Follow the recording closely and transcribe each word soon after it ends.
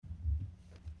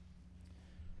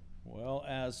Well,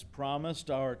 as promised,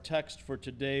 our text for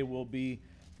today will be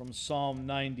from Psalm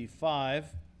 95.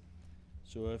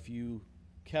 So if you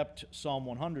kept Psalm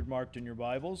 100 marked in your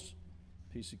Bibles,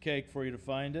 piece of cake for you to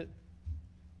find it.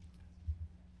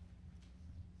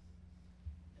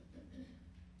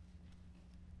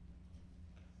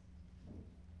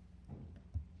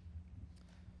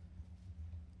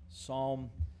 Psalm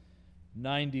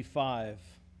 95.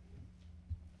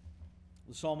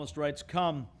 The psalmist writes,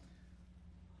 "Come,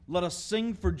 let us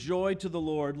sing for joy to the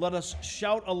Lord. Let us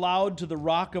shout aloud to the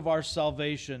rock of our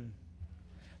salvation.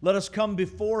 Let us come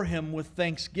before him with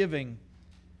thanksgiving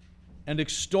and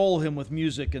extol him with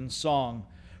music and song.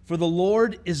 For the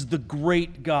Lord is the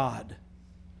great God,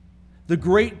 the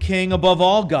great King above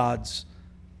all gods.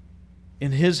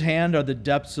 In his hand are the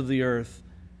depths of the earth,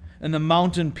 and the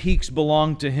mountain peaks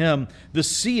belong to him. The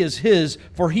sea is his,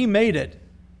 for he made it,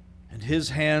 and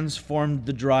his hands formed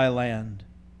the dry land.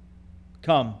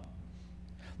 Come,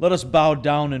 let us bow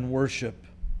down and worship.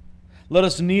 Let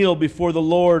us kneel before the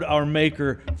Lord our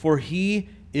Maker, for he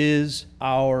is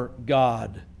our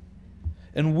God.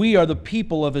 And we are the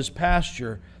people of his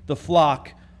pasture, the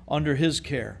flock under his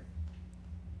care.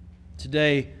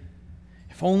 Today,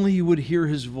 if only you would hear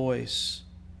his voice.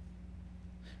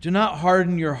 Do not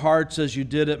harden your hearts as you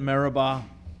did at Meribah,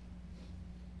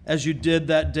 as you did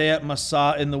that day at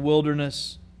Massah in the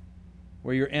wilderness,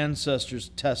 where your ancestors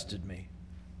tested me.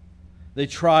 They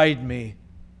tried me,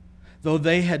 though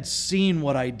they had seen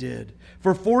what I did.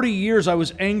 For 40 years I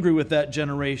was angry with that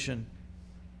generation.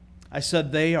 I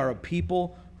said, they are a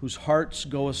people whose hearts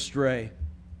go astray.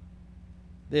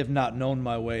 They have not known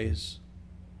my ways.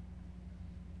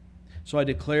 So I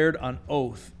declared on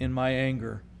oath in my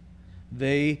anger,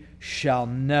 they shall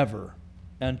never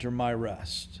enter my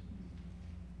rest."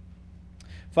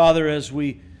 Father, as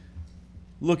we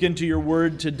look into your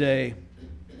word today,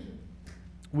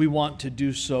 we want to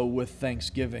do so with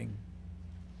thanksgiving.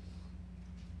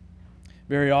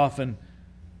 Very often,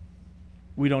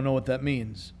 we don't know what that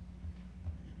means.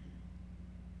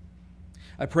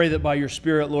 I pray that by your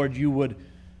Spirit, Lord, you would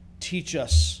teach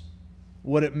us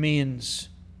what it means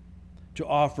to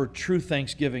offer true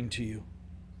thanksgiving to you.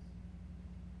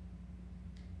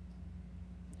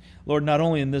 Lord, not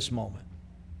only in this moment,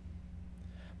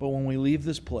 but when we leave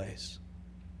this place,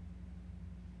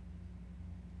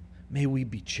 may we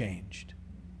be changed.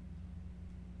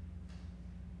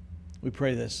 We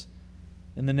pray this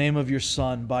in the name of your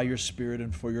Son, by your Spirit,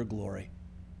 and for your glory.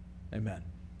 Amen.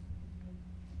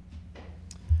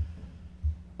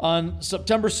 On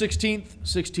September 16th,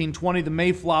 1620, the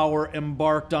Mayflower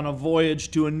embarked on a voyage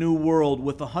to a new world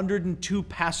with 102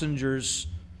 passengers,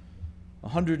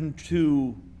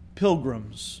 102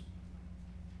 pilgrims,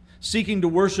 seeking to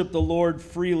worship the Lord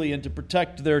freely and to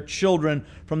protect their children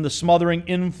from the smothering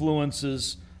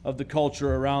influences of the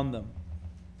culture around them.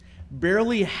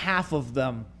 Barely half of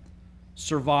them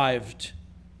survived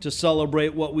to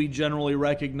celebrate what we generally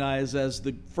recognize as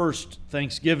the first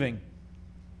Thanksgiving.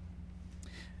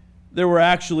 There were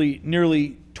actually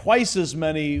nearly twice as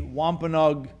many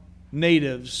Wampanoag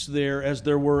natives there as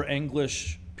there were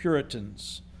English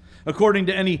Puritans. According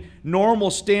to any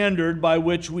normal standard by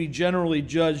which we generally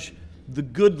judge the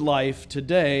good life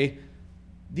today,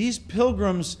 these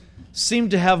pilgrims seemed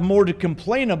to have more to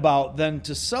complain about than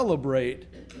to celebrate.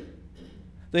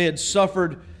 They had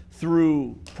suffered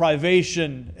through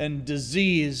privation and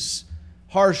disease,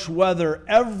 harsh weather.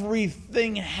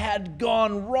 Everything had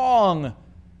gone wrong.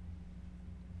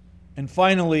 And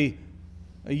finally,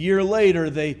 a year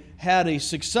later, they had a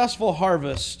successful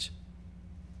harvest,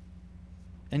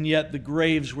 and yet the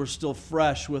graves were still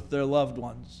fresh with their loved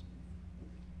ones.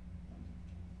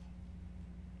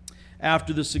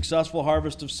 After the successful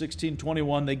harvest of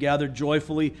 1621, they gathered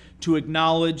joyfully to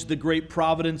acknowledge the great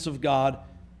providence of God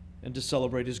and to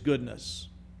celebrate his goodness.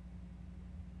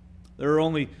 There are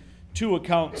only two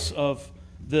accounts of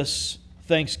this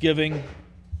Thanksgiving,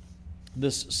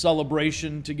 this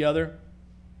celebration together.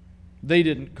 They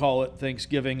didn't call it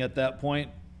Thanksgiving at that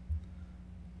point.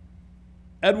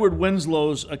 Edward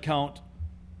Winslow's account,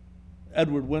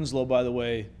 Edward Winslow, by the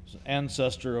way, is an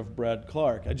ancestor of Brad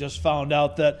Clark. I just found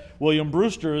out that William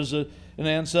Brewster is an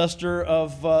ancestor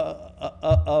of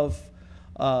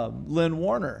Lynn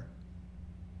Warner.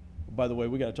 By the way,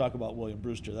 we got to talk about William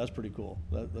Brewster. That's pretty cool.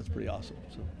 That's pretty awesome.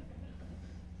 So,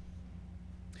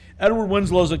 Edward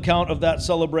Winslow's account of that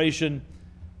celebration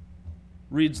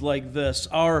reads like this: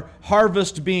 "Our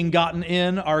harvest being gotten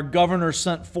in, our governor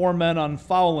sent 4 men on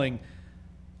fowling,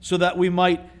 so that we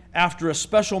might, after a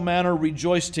special manner,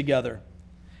 rejoice together,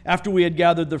 after we had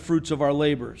gathered the fruits of our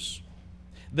labors.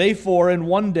 They four in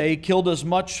one day killed as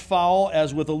much fowl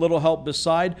as with a little help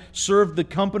beside, served the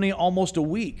company almost a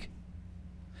week.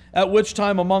 At which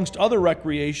time, amongst other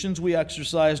recreations, we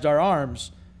exercised our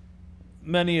arms,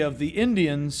 many of the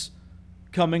Indians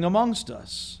coming amongst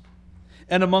us.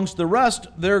 And amongst the rest,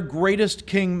 their greatest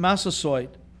king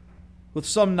Massasoit, with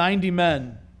some 90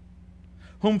 men,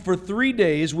 whom for 3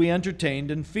 days we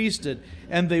entertained and feasted.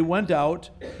 And they went out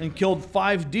and killed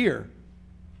 5 deer,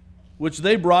 which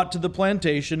they brought to the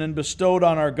plantation and bestowed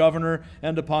on our governor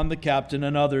and upon the captain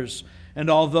and others. And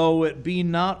although it be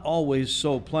not always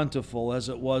so plentiful as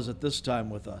it was at this time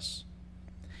with us,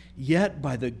 yet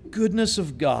by the goodness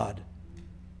of God,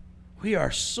 we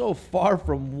are so far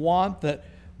from want that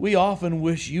we often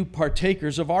wish you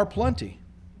partakers of our plenty.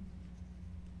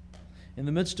 In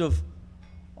the midst of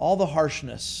all the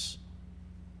harshness,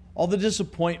 all the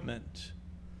disappointment,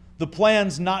 the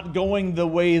plans not going the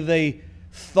way they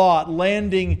thought,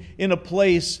 landing in a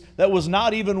place that was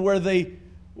not even where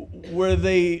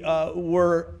they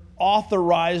were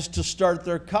authorized to start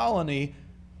their colony,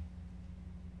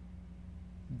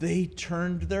 they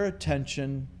turned their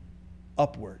attention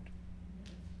upward.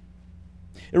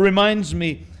 It reminds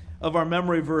me of our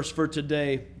memory verse for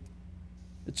today.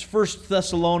 It's 1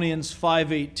 Thessalonians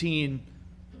 5:18.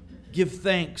 Give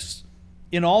thanks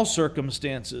in all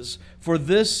circumstances, for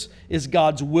this is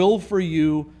God's will for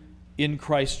you in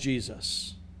Christ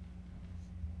Jesus.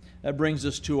 That brings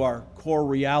us to our core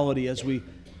reality as we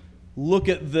look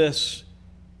at this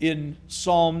in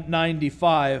Psalm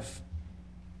 95.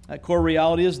 That core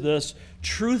reality is this: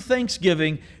 true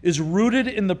thanksgiving is rooted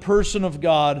in the person of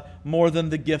God more than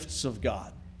the gifts of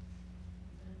God.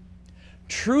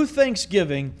 True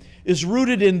thanksgiving is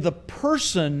rooted in the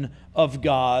person of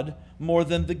God more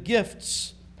than the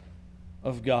gifts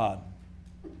of God.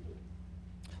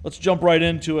 Let's jump right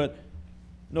into it.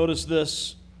 Notice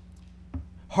this: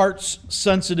 hearts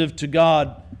sensitive to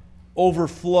God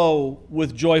overflow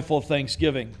with joyful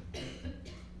thanksgiving.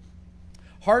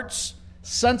 Hearts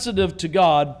sensitive to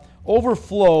God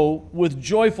overflow with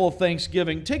joyful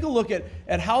thanksgiving. Take a look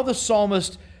at how the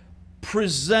psalmist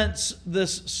presents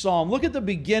this psalm. Look at the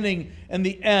beginning and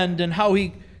the end and how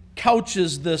he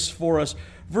couches this for us.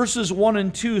 Verses 1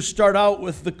 and 2 start out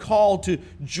with the call to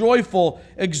joyful,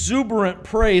 exuberant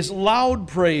praise, loud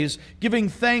praise, giving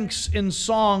thanks in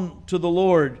song to the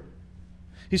Lord.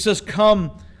 He says,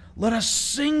 "Come, let us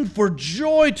sing for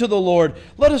joy to the Lord.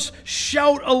 Let us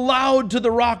shout aloud to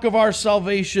the rock of our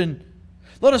salvation.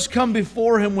 Let us come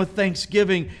before him with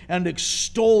thanksgiving and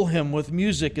extol him with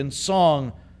music and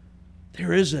song."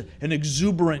 There is an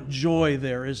exuberant joy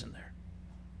there, isn't there?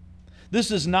 This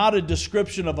is not a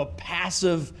description of a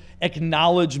passive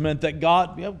acknowledgement that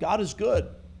God is good.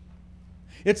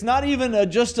 It's not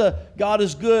even just a God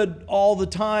is good all the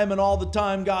time and all the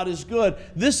time God is good.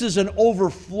 This is an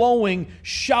overflowing,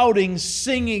 shouting,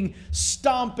 singing,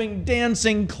 stomping,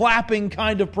 dancing, clapping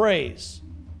kind of praise.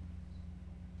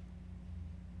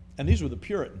 And these were the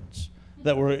Puritans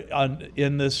that were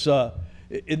in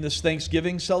this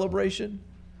Thanksgiving celebration.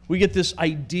 We get this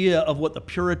idea of what the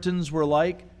Puritans were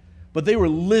like, but they were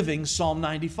living Psalm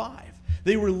 95.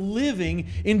 They were living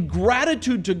in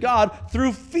gratitude to God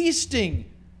through feasting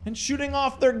and shooting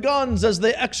off their guns as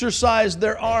they exercised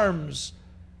their arms,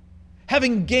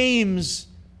 having games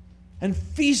and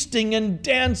feasting and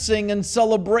dancing and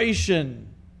celebration.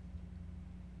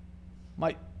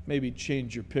 Might maybe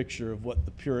change your picture of what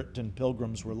the Puritan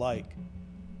pilgrims were like.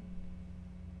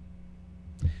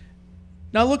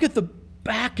 Now look at the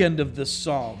back end of this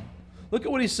psalm. Look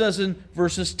at what he says in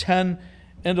verses 10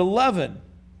 and 11.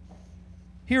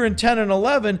 Here in 10 and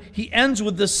 11, he ends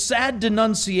with this sad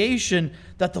denunciation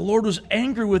that the Lord was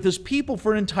angry with his people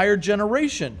for an entire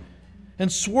generation and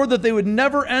swore that they would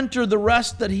never enter the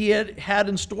rest that he had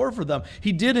in store for them.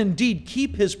 He did indeed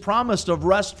keep his promise of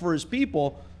rest for his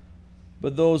people,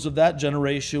 but those of that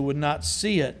generation would not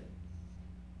see it.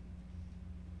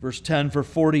 Verse 10, "For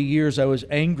 40 years I was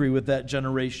angry with that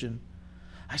generation.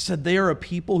 I said, they are a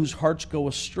people whose hearts go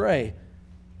astray,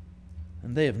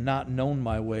 and they have not known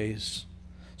my ways.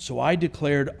 So I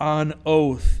declared on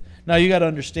oath." Now you got to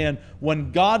understand,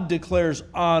 when God declares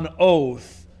on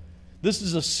oath, this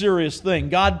is a serious thing.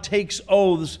 God takes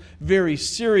oaths very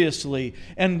seriously,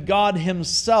 and God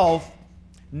himself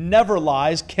never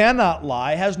lies, cannot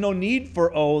lie, has no need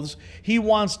for oaths. He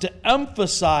wants to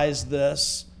emphasize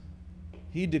this.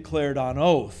 He declared on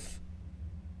oath,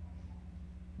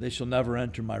 "They shall never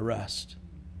enter my rest."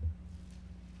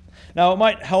 Now, it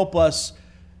might help us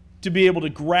to be able to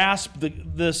grasp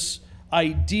this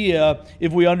idea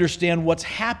if we understand what's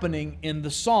happening in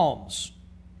the Psalms.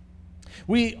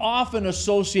 We often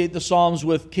associate the Psalms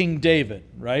with King David,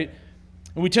 right?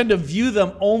 And we tend to view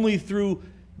them only through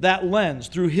that lens,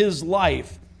 through his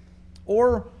life.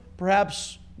 Or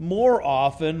perhaps more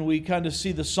often, we kind of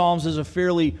see the Psalms as a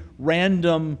fairly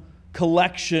random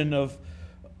collection of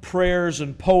prayers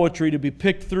and poetry to be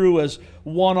picked through as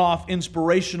one-off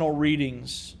inspirational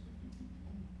readings.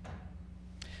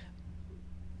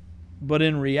 But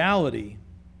in reality,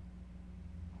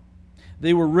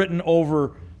 they were written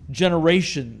over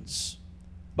generations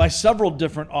by several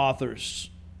different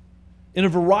authors in a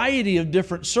variety of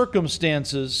different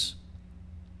circumstances.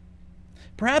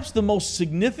 Perhaps the most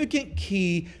significant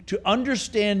key to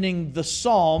understanding the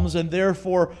Psalms, and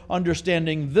therefore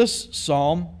understanding this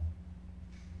psalm,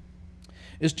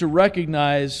 is to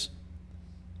recognize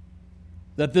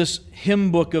that this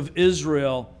hymn book of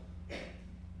Israel,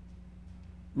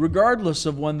 regardless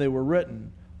of when they were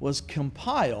written, was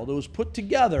compiled, it was put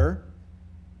together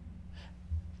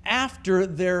after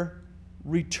their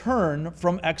return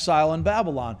from exile in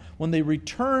Babylon. When they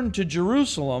returned to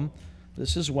Jerusalem,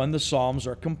 this is when the Psalms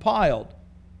are compiled.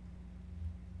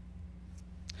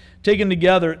 Taken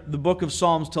together, the book of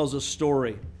Psalms tells a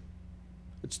story.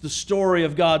 It's the story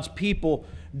of God's people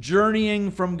journeying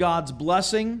from God's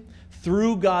blessing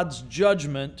through God's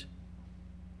judgment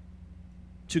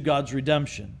to God's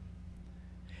redemption.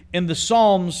 In the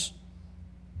Psalms,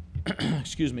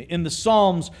 in the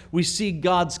Psalms, we see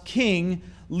God's king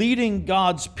leading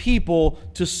God's people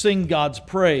to sing God's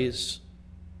praise.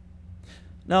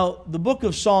 Now, the book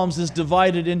of Psalms is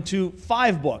divided into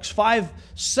 5 books, 5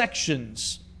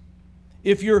 sections.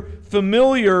 If you're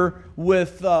familiar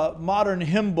with modern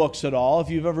hymn books at all, if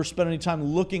you've ever spent any time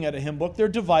looking at a hymn book, they're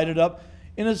divided up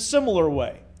in a similar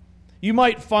way. You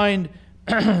might find,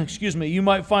 you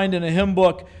might find in a hymn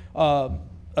book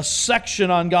a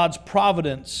section on God's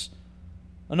providence,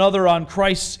 another on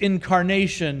Christ's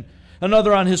incarnation,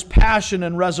 another on His passion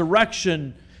and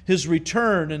resurrection, His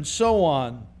return, and so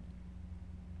on.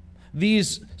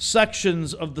 These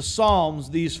sections of the Psalms,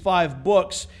 these 5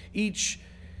 books, each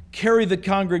carry the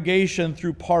congregation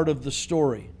through part of the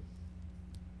story.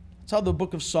 That's how the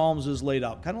book of Psalms is laid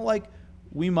out, kind of like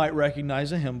we might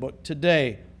recognize a hymn book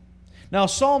today. Now,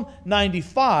 Psalm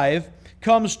 95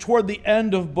 comes toward the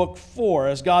end of book 4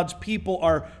 as God's people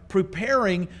are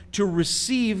preparing to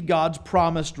receive God's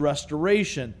promised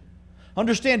restoration.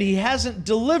 Understand, He hasn't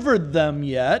delivered them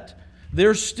yet.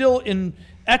 They're still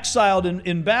exiled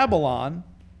in Babylon,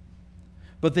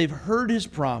 but they've heard His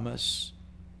promise,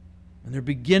 and they're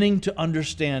beginning to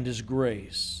understand His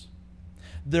grace.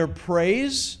 Their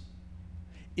praise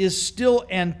is still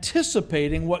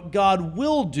anticipating what God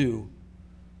will do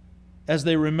as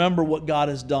they remember what God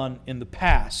has done in the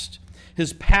past.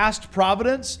 His past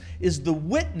providence is the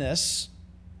witness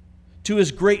to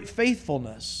His great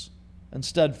faithfulness and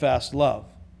steadfast love.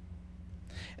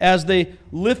 As they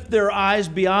lift their eyes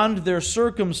beyond their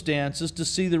circumstances to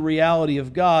see the reality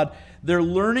of God, they're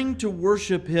learning to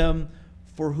worship Him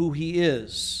for who He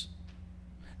is,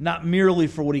 not merely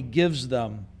for what He gives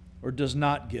them or does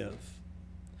not give.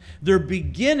 They're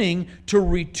beginning to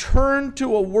return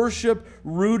to a worship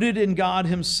rooted in God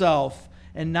Himself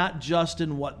and not just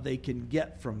in what they can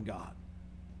get from God.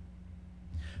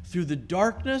 Through the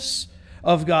darkness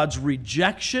of God's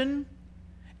rejection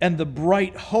and the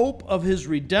bright hope of His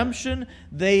redemption,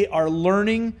 they are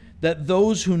learning that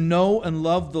those who know and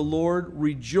love the Lord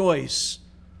rejoice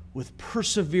with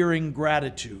persevering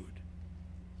gratitude.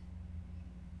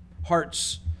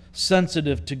 Hearts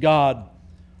sensitive to God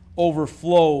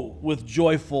overflow with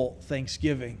joyful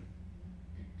thanksgiving.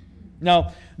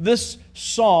 Now, this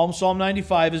psalm, Psalm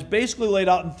 95, is basically laid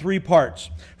out in 3 parts.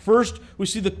 First, we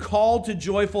see the call to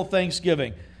joyful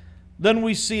thanksgiving. Then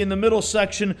we see in the middle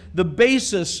section the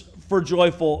basis for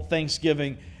joyful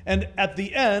thanksgiving. And at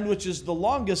the end, which is the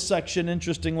longest section,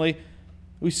 interestingly,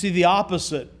 we see the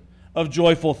opposite of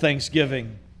joyful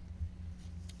thanksgiving.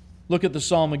 Look at the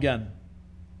psalm again.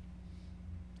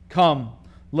 Come,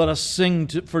 let us sing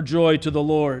for joy to the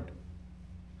Lord.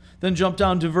 Then jump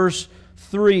down to verse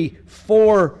 3.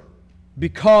 For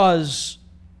because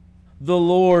the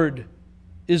Lord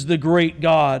is the great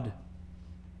God.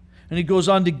 And he goes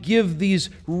on to give these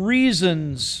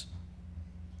reasons.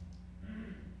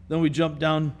 Then we jump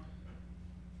down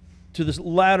to this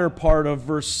latter part of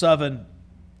verse 7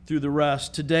 through the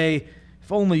rest. Today, if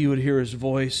only you would hear His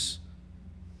voice.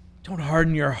 Don't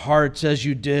harden your hearts as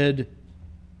you did,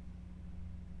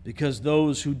 because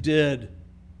those who did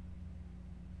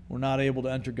were not able to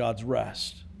enter God's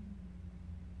rest.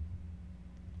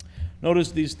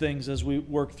 Notice these things as we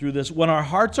work through this. When our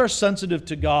hearts are sensitive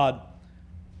to God,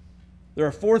 There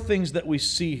are 4 things that we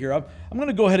see here. I'm going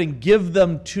to go ahead and give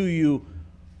them to you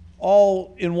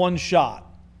all in one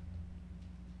shot.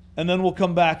 And then we'll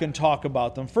come back and talk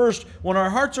about them. First, when our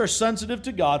hearts are sensitive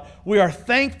to God, we are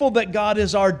thankful that God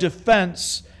is our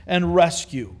defense and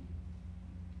rescue.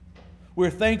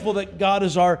 We're thankful that God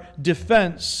is our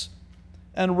defense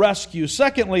and rescue.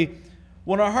 Secondly,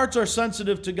 when our hearts are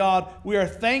sensitive to God, we are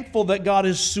thankful that God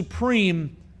is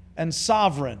supreme and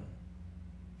sovereign.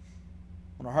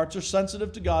 When our hearts are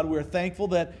sensitive to God, we are thankful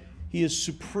that He is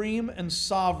supreme and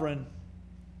sovereign.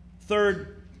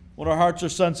 Third, when our hearts are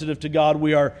sensitive to God,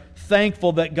 we are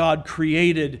thankful that God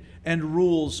created and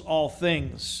rules all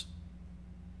things.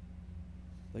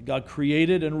 That God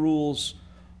created and rules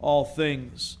all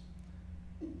things.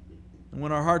 And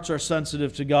when our hearts are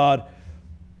sensitive to God,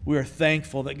 we are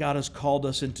thankful that God has called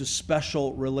us into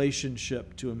special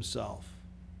relationship to Himself.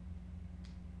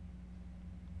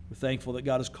 We're thankful that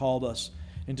God has called us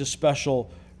into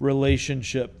special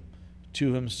relationship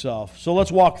to Himself. So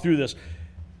let's walk through this.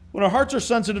 When our hearts are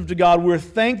sensitive to God, we're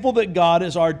thankful that God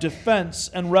is our defense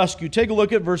and rescue. Take a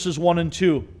look at verses 1 and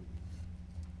 2.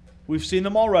 We've seen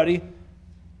them already.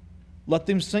 Let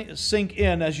them sink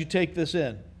in as you take this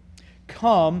in.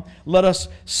 Come, let us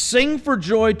sing for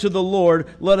joy to the Lord.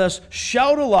 Let us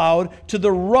shout aloud to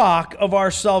the rock of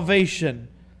our salvation.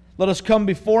 Let us come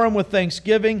before Him with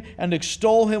thanksgiving and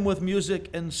extol Him with music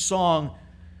and song.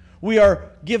 We are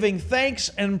giving thanks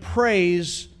and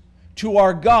praise to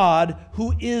our God,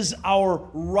 who is our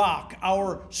rock,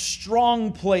 our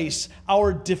strong place,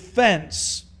 our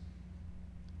defense.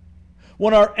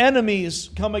 When our enemies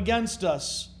come against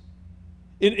us,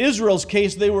 in Israel's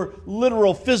case, they were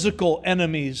literal physical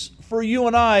enemies. For you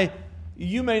and I,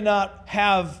 you may not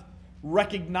have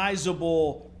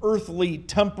recognizable earthly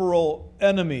temporal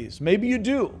enemies. Maybe you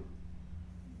do.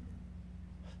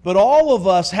 But all of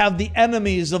us have the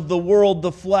enemies of the world,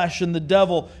 the flesh, and the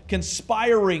devil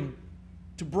conspiring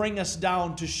to bring us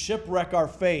down, to shipwreck our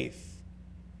faith,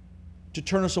 to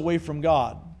turn us away from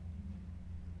God.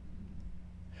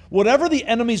 Whatever the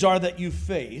enemies are that you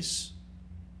face,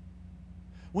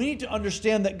 we need to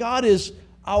understand that God is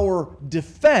our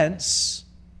defense.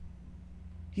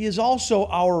 He is also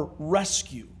our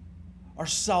rescue, our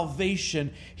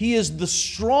salvation. He is the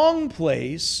strong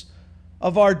place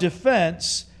of our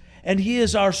defense, and He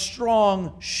is our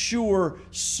strong, sure,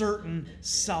 certain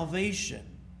salvation.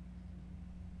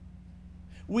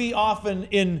 We often,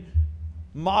 in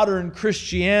modern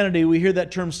Christianity, we hear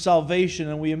that term salvation,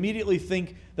 and we immediately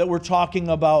think that we're talking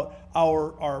about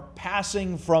our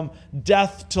passing from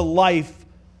death to life,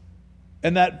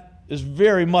 and that is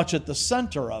very much at the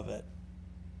center of it.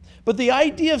 But the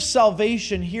idea of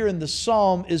salvation here in the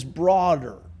psalm is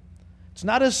broader. It's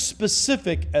not as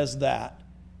specific as that.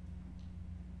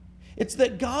 It's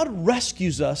that God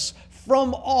rescues us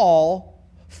from all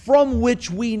from which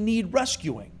we need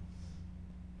rescuing.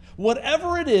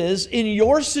 Whatever it is in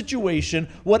your situation,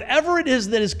 whatever it is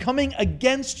that is coming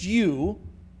against you,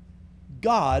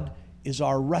 God is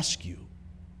our rescue.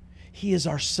 He is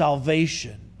our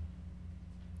salvation.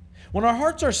 When our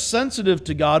hearts are sensitive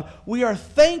to God, we are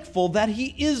thankful that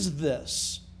He is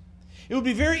this. It would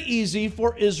be very easy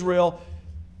for Israel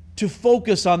to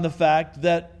focus on the fact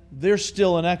that they're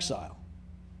still in exile.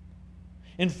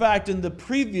 In fact, in the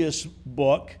previous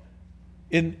book,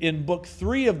 in book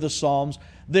 3 of the Psalms,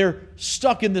 they're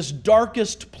stuck in this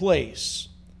darkest place.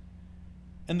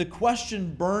 And the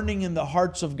question burning in the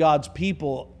hearts of God's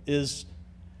people is,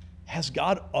 has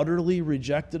God utterly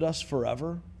rejected us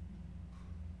forever?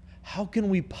 How can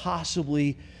we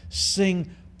possibly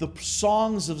sing the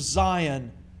songs of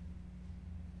Zion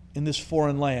in this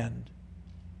foreign land?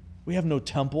 We have no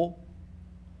temple.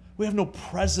 We have no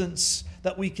presence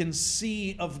that we can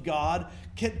see of God.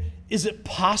 Is it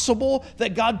possible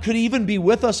that God could even be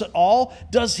with us at all?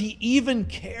 Does He even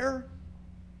care?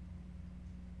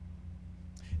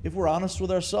 If we're honest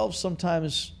with ourselves,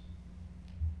 sometimes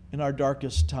in our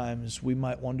darkest times, we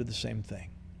might wonder the same thing.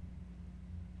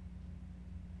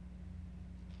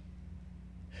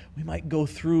 We might go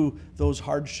through those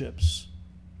hardships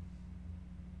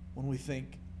when we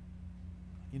think,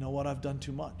 you know what, I've done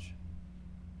too much.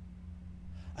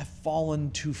 I've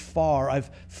fallen too far. I've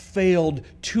failed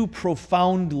too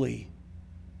profoundly.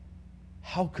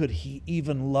 How could He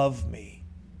even love me?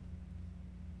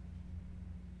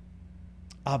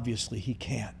 Obviously, He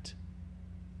can't.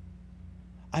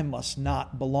 I must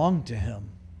not belong to Him.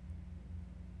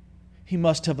 He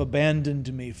must have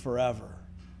abandoned me forever.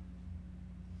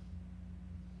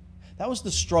 That was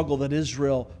the struggle that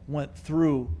Israel went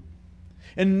through.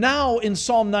 And now in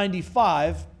Psalm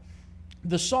 95,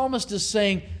 the psalmist is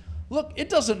saying, look, it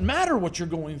doesn't matter what you're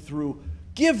going through.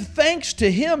 give thanks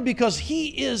to Him because He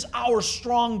is our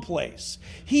strong place.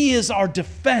 He is our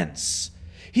defense.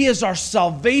 He is our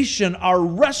salvation, our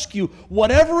rescue,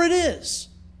 whatever it is.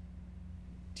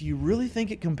 Do you really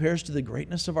think it compares to the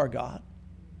greatness of our God?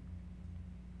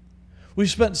 We've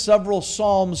spent several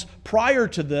Psalms prior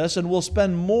to this, and we'll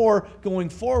spend more going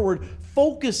forward,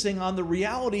 focusing on the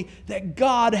reality that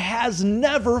God has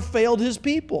never failed His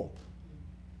people.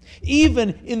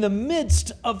 Even in the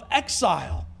midst of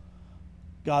exile,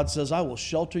 God says, I will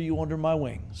shelter you under my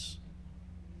wings.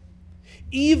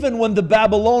 Even when the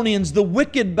Babylonians, the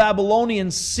wicked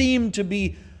Babylonians, seem to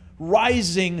be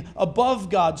rising above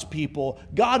God's people,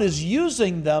 God is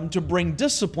using them to bring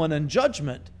discipline and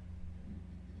judgment.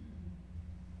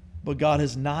 But God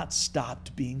has not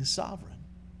stopped being sovereign.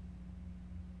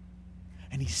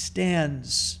 And He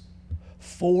stands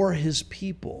for His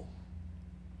people.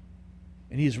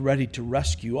 And He is ready to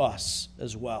rescue us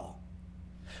as well.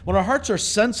 When our hearts are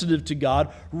sensitive to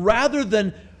God, rather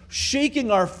than shaking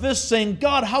our fists saying,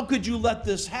 God, how could you let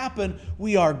this happen?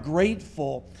 We are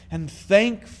grateful and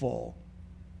thankful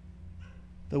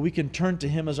that we can turn to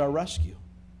Him as our rescue.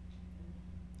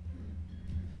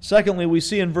 Secondly, we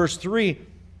see in verse 3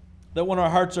 that when our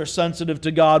hearts are sensitive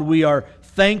to God, we are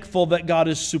thankful that God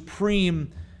is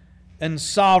supreme and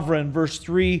sovereign. Verse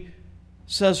 3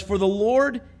 says, for the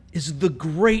Lord is the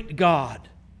great God,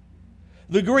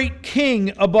 the great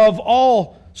King above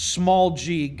all small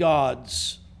g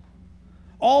gods.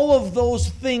 All of those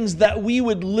things that we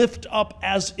would lift up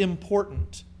as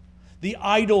important, the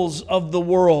idols of the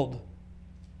world.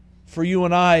 For you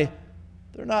and I,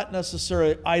 they're not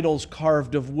necessarily idols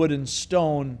carved of wood and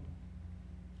stone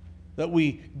that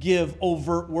we give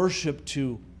overt worship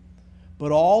to,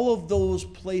 but all of those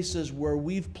places where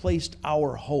we've placed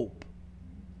our hope.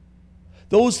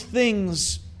 Those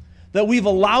things that we've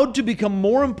allowed to become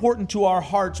more important to our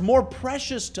hearts, more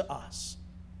precious to us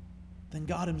than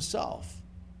God Himself.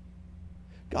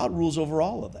 God rules over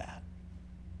all of that.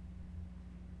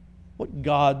 What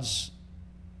gods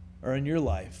are in your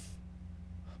life?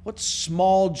 What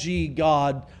small g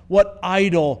God, what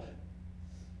idol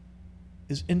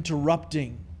is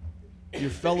interrupting your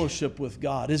fellowship with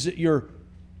God? Is it your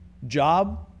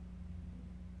job?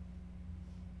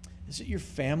 Is it your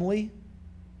family?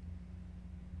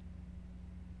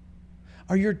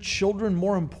 Are your children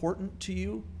more important to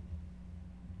you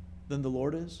than the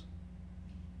Lord is?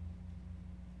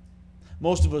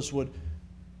 Most of us would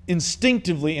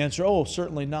instinctively answer, oh,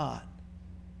 certainly not.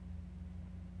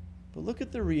 But look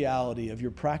at the reality of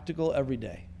your practical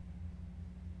everyday.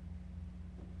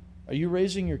 Are you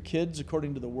raising your kids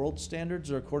according to the world's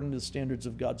standards or according to the standards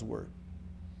of God's Word?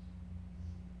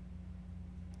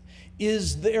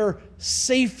 Is their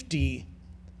safety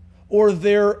or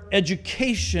their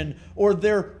education or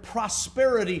their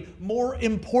prosperity more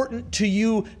important to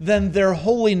you than their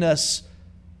holiness,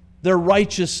 their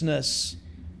righteousness,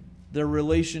 their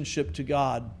relationship to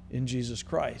God in Jesus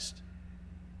Christ?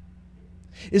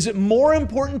 Is it more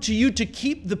important to you to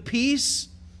keep the peace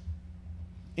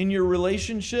in your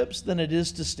relationships than it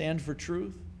is to stand for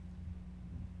truth?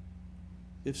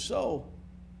 If so,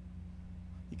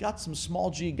 you got some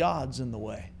small g gods in the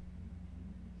way.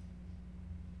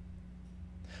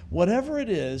 Whatever it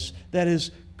is that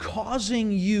is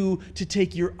causing you to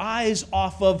take your eyes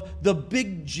off of the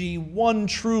big G, one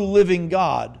true living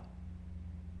God,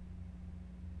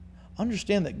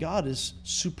 understand that God is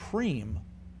supreme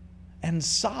and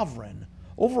sovereign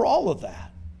over all of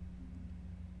that.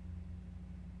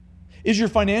 Is your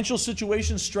financial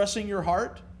situation stressing your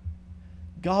heart?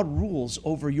 God rules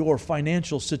over your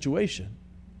financial situation.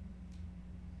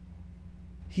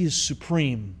 He is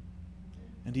supreme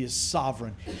and He is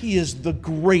sovereign. He is the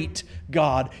great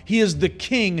God. He is the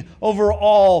King over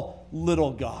all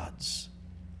little gods.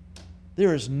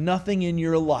 There is nothing in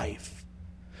your life,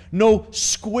 no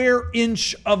square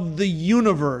inch of the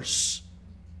universe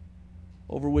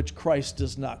over which Christ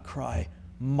does not cry,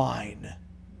 mine.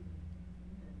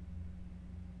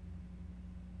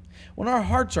 When our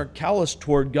hearts are callous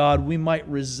toward God, we might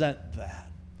resent that.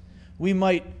 We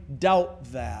might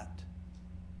doubt that.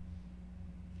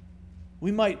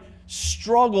 We might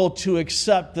struggle to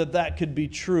accept that that could be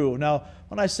true. Now,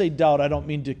 when I say doubt, I don't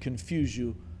mean to confuse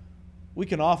you. We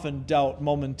can often doubt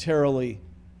momentarily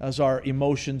as our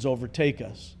emotions overtake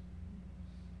us.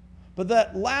 But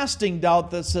that lasting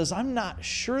doubt that says, I'm not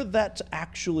sure that's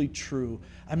actually true.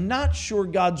 I'm not sure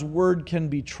God's Word can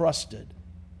be trusted.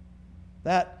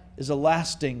 That is a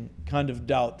lasting kind of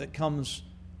doubt that comes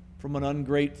from an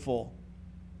ungrateful,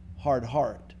 hard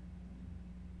heart.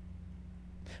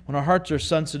 When our hearts are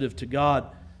sensitive to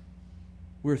God,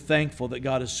 we're thankful that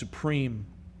God is supreme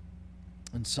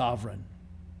and sovereign.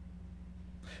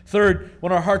 Third,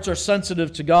 when our hearts are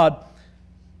sensitive to God,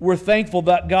 we're thankful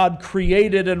that God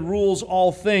created and rules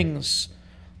all things.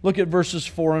 Look at verses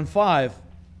 4 and 5.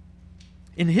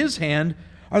 In His hand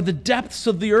are the depths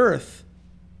of the earth,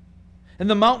 and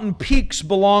the mountain peaks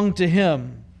belong to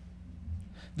Him.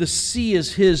 The sea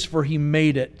is His, for He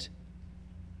made it,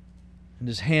 and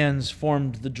His hands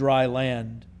formed the dry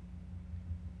land.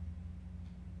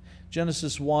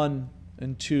 Genesis 1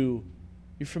 and 2,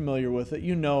 you're familiar with it.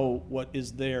 You know what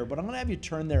is there, but I'm going to have you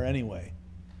turn there anyway,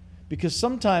 because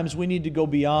sometimes we need to go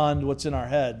beyond what's in our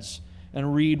heads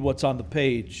and read what's on the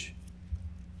page.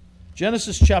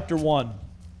 Genesis chapter 1.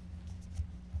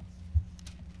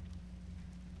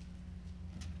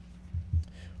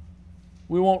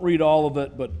 We won't read all of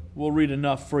it, but we'll read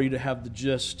enough for you to have the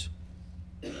gist.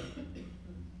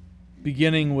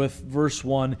 Beginning with verse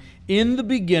 1. In the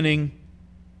beginning,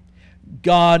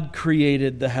 God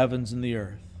created the heavens and the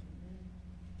earth.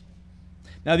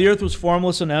 Now the earth was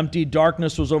formless and empty.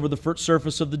 Darkness was over the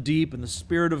surface of the deep, and the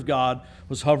Spirit of God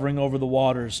was hovering over the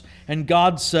waters. And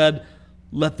God said,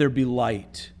 "Let there be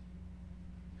light."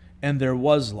 And there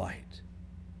was light.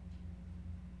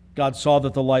 God saw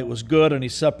that the light was good, and He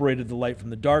separated the light from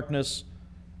the darkness.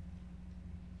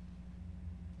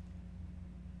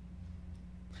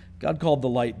 God called the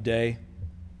light day.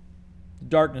 The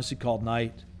darkness He called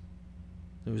night.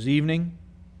 There was evening.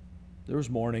 There was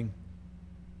morning.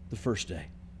 The first day.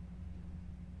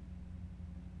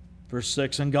 Verse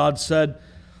 6, and God said,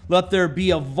 "Let there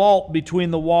be a vault between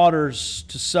the waters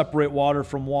to separate water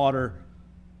from water."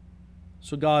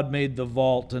 So God made the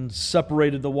vault and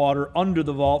separated the water under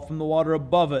the vault from the water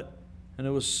above it. And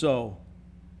it was so.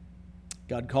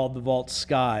 God called the vault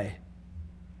sky.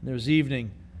 And there was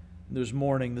evening, and there was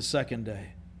morning the second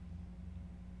day.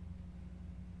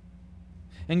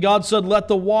 And God said, "Let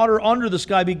the water under the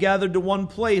sky be gathered to one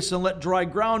place, and let dry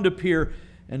ground appear."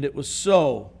 And it was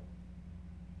so.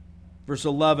 Verse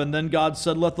 11, then God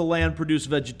said, "Let the land produce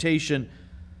vegetation,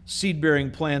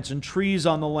 seed-bearing plants, and trees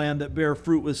on the land that bear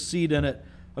fruit with seed in it,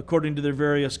 according to their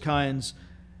various kinds."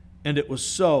 And it was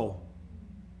so.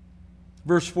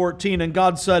 Verse 14, and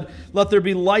God said, "Let there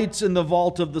be lights in the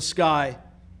vault of the sky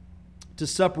to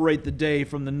separate the day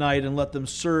from the night, and let them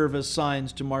serve as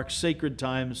signs to mark sacred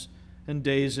times and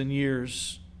days and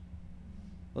years.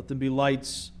 Let them be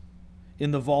lights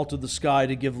in the vault of the sky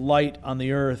to give light on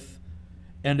the earth."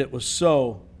 And it was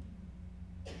so.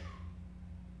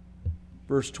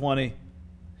 Verse 20,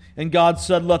 and God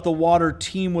said, "Let the water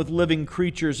teem with living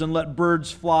creatures, and let birds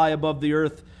fly above the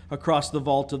earth across the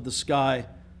vault of the sky."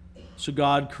 So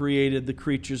God created the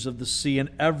creatures of the sea and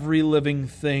every living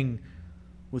thing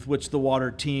with which the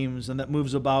water teems and that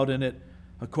moves about in it,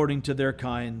 according to their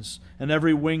kinds, and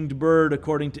every winged bird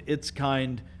according to its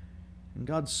kind. And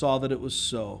God saw that it was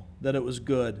so, that it was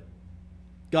good.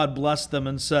 God blessed them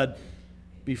and said,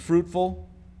 "Be fruitful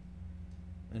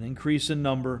and increase in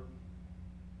number,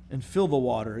 and fill the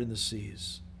water in the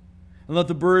seas, and let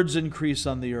the birds increase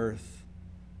on the earth."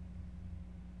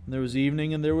 And there was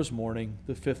evening and there was morning,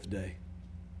 the fifth day.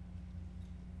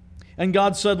 And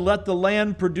God said, "Let the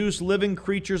land produce living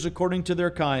creatures according to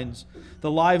their kinds,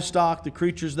 the livestock, the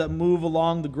creatures that move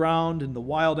along the ground, and the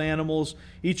wild animals,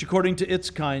 each according to its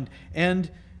kind." And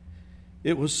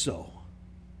it was so.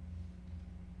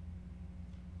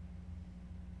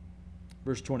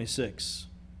 Verse 26,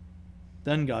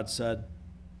 then God said,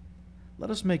 "Let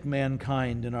us make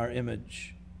mankind in our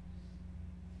image,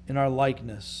 in our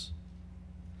likeness,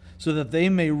 so that they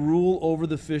may rule over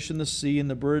the fish in the sea and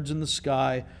the birds in the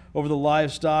sky, over the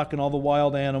livestock and all the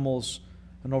wild animals,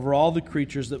 and over all the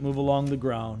creatures that move along the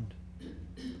ground."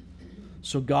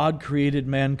 So God created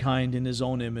mankind in His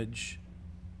own image.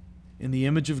 In the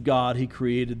image of God He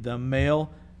created them.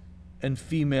 Male and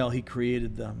female He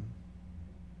created them.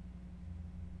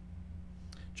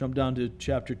 Jump down to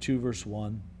chapter 2, verse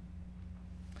 1.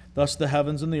 Thus the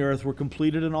heavens and the earth were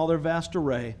completed in all their vast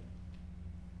array.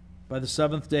 By the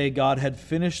seventh day God had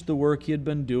finished the work He had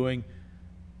been doing.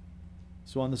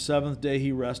 So on the seventh day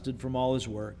He rested from all His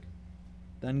work.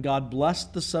 Then God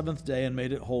blessed the seventh day and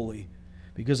made it holy,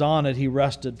 because on it He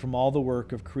rested from all the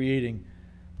work of creating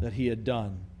that He had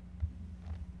done.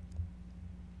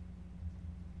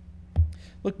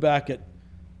 Look back at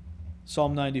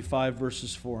Psalm 95,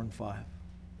 verses 4 and 5.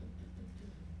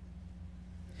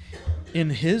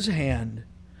 In His hand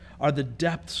are the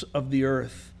depths of the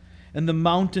earth, and the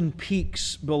mountain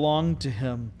peaks belong to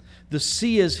Him. The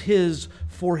sea is His,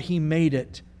 for He made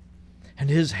it, and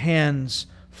His hands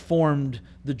formed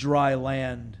the dry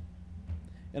land.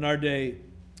 In our day,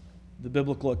 the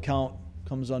biblical account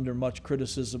comes under much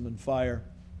criticism and fire.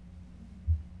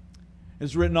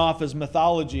 is written off as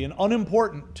mythology and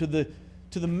unimportant to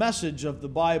the message of the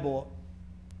Bible,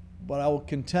 but I will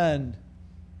contend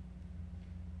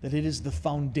that it is the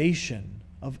foundation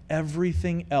of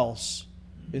everything else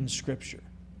in Scripture.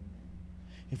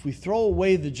 If we throw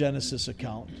away the Genesis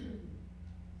account,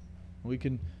 we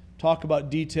can talk about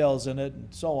details in it and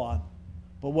so on,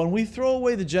 but when we throw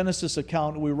away the Genesis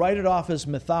account and we write it off as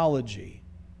mythology,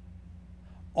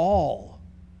 all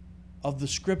of the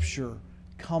Scripture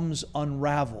comes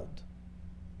unraveled.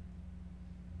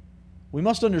 We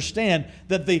must understand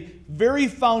that the very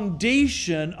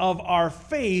foundation of our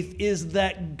faith is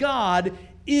that God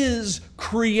is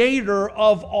creator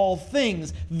of all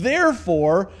things.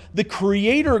 Therefore, the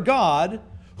creator God,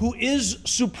 who is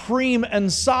supreme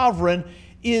and sovereign,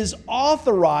 is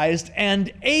authorized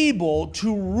and able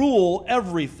to rule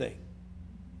everything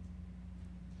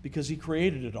because he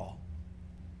created it all.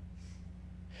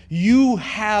 You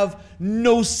have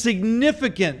no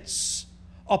significance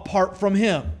apart from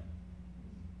him.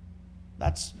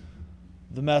 That's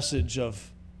the message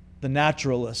of the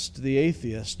naturalist, the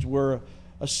atheist. We're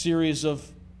a series of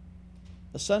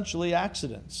essentially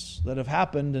accidents that have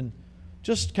happened and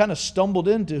just kind of stumbled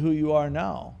into who you are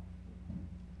now.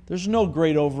 There's no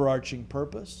great overarching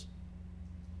purpose.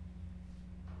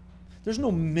 There's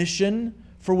no mission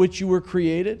for which you were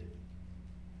created.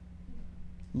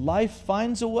 Life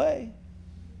finds a way.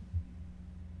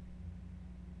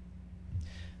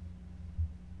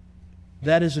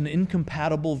 That is an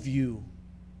incompatible view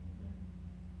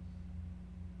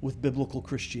with biblical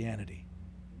Christianity.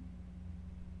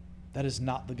 That is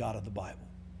not the God of the Bible.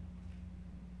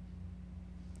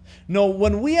 No,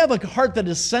 when we have a heart that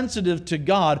is sensitive to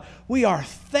God, we are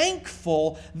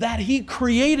thankful that he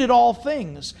created all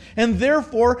things, and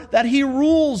therefore that he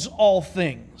rules all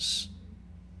things.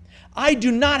 I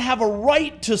do not have a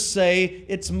right to say,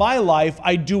 it's my life,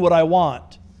 I do what I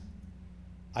want.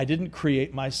 I didn't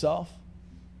create myself.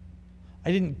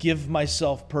 I didn't give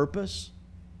myself purpose.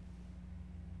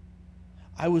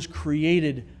 I was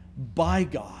created by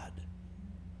God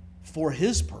for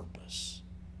his purpose.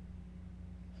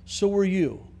 So were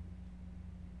you.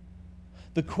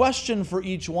 The question for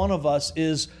each one of us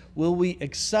is, will we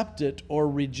accept it or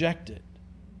reject it?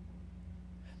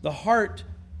 The heart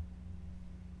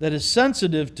that is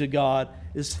sensitive to God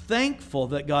is thankful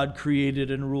that God created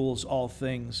and rules all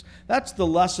things. That's the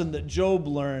lesson that Job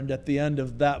learned at the end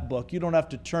of that book. You don't have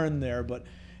to turn there, but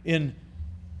in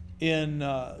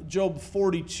Job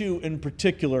 42 in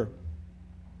particular,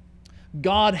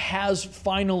 God has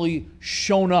finally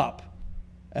shown up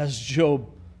as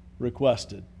Job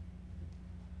requested.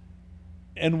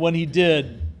 And when he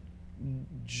did,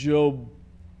 Job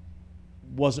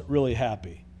wasn't really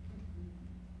happy.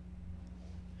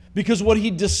 Because what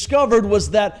he discovered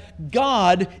was that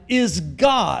God is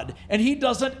God, and he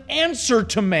doesn't answer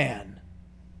to man.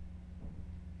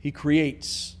 He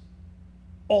creates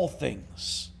all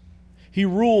things. He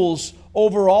rules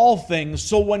over all things.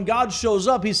 So when God shows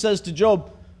up, he says to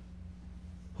Job,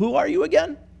 "Who are you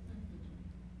again?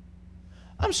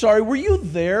 I'm sorry, were you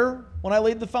there when I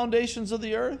laid the foundations of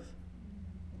the earth?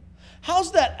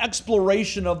 How's that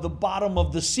exploration of the bottom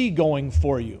of the sea going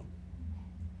for you?"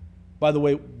 By the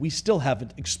way, we still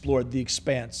haven't explored the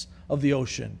expanse of the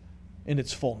ocean in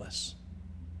its fullness.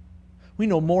 We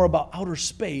know more about outer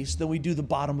space than we do the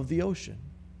bottom of the ocean.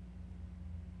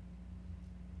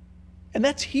 And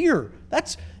that's here.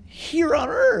 That's here on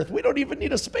earth. We don't even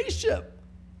need a spaceship.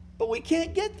 But we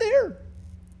can't get there.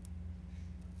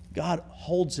 God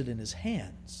holds it in his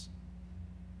hands.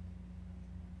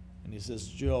 And he says,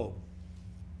 "Job,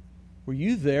 were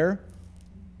you there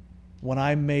when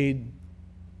I made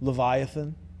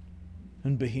Leviathan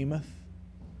and Behemoth?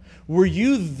 Were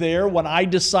you there when I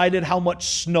decided how much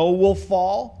snow will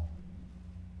fall?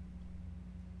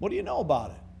 What do you know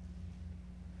about it?"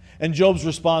 And Job's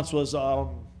response was,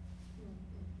 I'm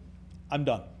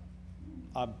done.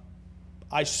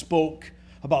 I spoke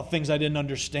about things I didn't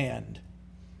understand.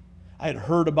 I had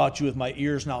heard about you with my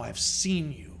ears. Now I've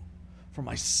seen you for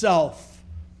myself.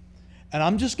 And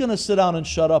I'm just going to sit down and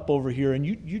shut up over here, and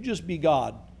you just be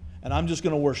God. And I'm just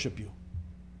going to worship you.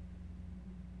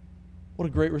 What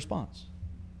a great response.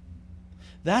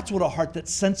 That's what a heart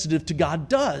that's sensitive to God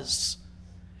does.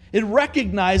 It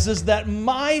recognizes that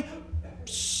my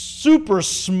super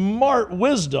smart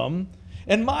wisdom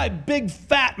and my big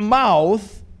fat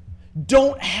mouth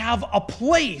don't have a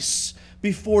place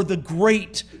before the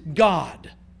great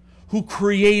God who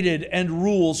created and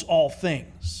rules all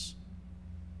things.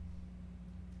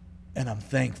 And I'm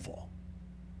thankful.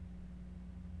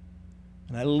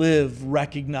 And I live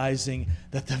recognizing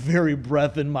that the very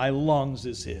breath in my lungs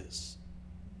is his.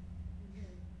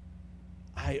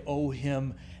 I owe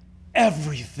him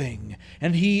everything,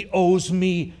 and he owes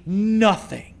me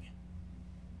nothing.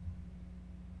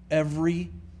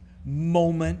 Every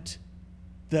moment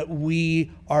that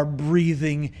we are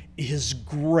breathing is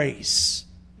grace,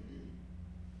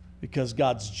 because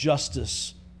God's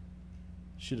justice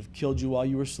should have killed you while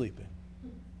you were sleeping.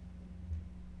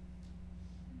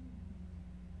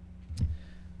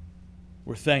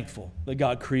 We're thankful that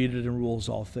God created and rules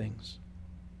all things.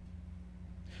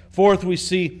 Fourth, we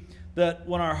see that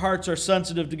when our hearts are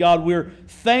sensitive to God, we're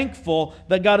thankful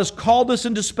that God has called us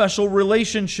into special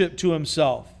relationship to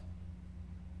himself.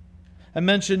 I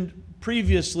mentioned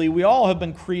previously, we all have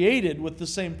been created with the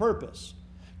same purpose.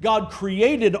 God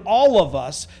created all of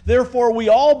us, therefore we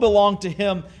all belong to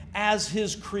him as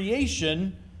his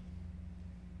creation,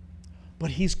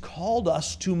 but he's called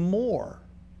us to more.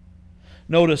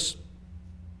 Notice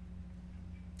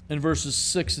in verses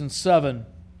 6 and 7,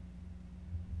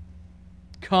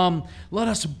 come, let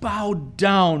us bow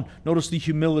down. Notice the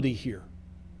humility here.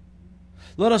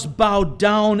 Let us bow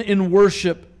down in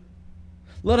worship.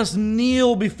 Let us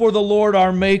kneel before the Lord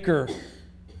our Maker.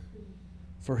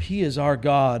 For he is our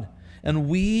God, and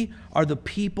we are the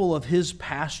people of his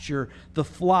pasture, the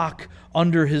flock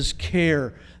under his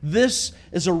care. This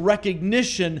is a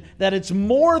recognition that it's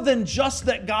more than just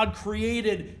that God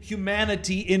created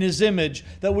humanity in his image,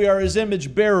 that we are his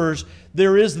image bearers.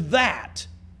 There is that.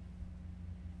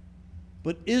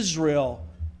 But Israel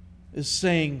is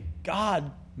saying,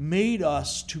 God made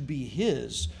us to be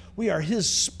his. We are his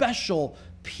special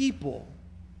people.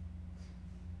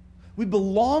 We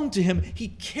belong to him. He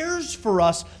cares for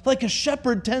us like a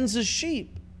shepherd tends his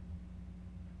sheep.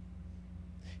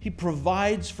 He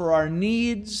provides for our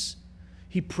needs.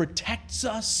 He protects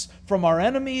us from our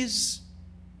enemies.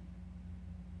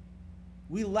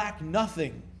 We lack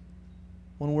nothing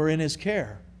when we're in his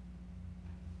care.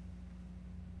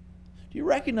 Do you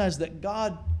recognize that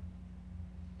God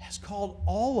has called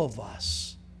all of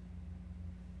us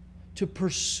to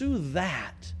pursue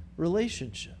that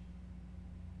relationship?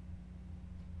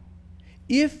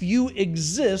 If you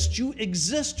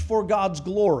exist for God's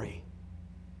glory.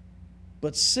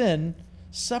 But sin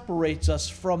separates us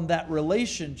from that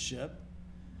relationship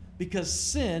because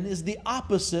sin is the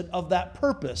opposite of that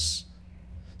purpose.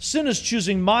 Sin is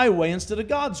choosing my way instead of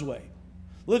God's way.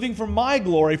 Living for my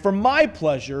glory, for my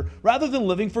pleasure, rather than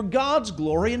living for God's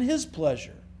glory and his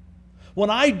pleasure.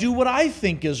 When I do what I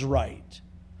think is right,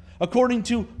 according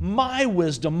to my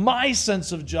wisdom, my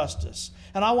sense of justice,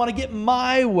 and I want to get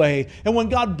my way. And when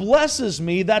God blesses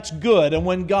me, that's good. And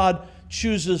when God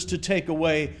chooses to take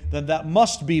away, then that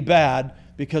must be bad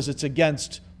because it's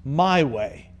against my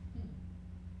way.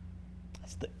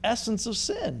 That's the essence of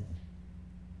sin.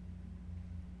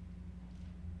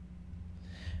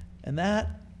 And that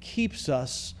keeps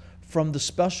us from the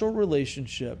special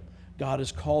relationship God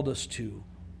has called us to.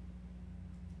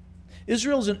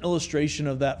 Israel's an illustration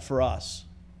of that for us.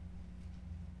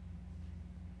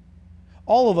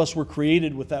 All of us were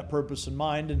created with that purpose in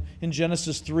mind, and in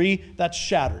Genesis 3, that's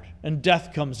shattered, and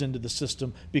death comes into the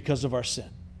system because of our sin.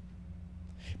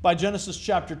 By Genesis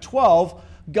chapter 12,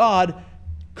 God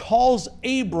calls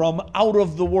Abram out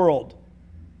of the world.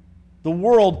 The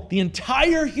world, the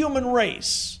entire human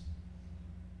race,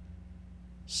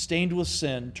 stained with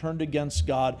sin, turned against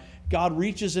God. God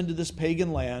reaches into this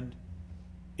pagan land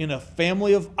in a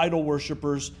family of idol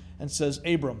worshipers and says,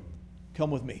 Abram,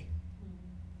 come with me.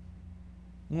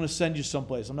 I'm going to send you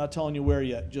someplace. I'm not telling you where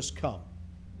yet. Just come.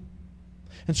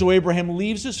 And so Abraham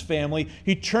leaves his family.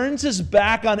 He turns his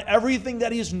back on everything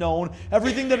that he's known,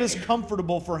 everything that is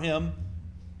comfortable for him,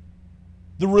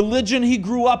 the religion he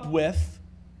grew up with,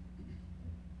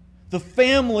 the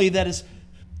family that is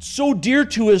so dear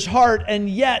to his heart and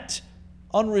yet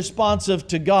unresponsive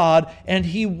to God. And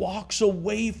he walks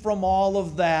away from all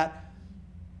of that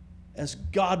as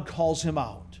God calls him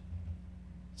out.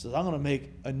 He says, I'm going to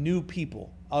make a new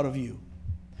people out of you,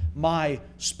 my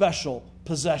special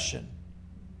possession.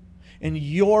 And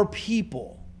your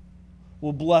people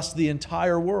will bless the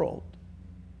entire world,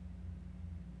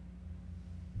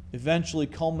 eventually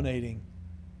culminating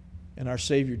in our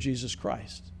Savior Jesus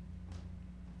Christ.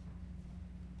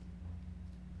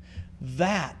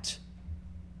 That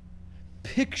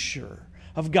picture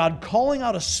of God calling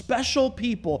out a special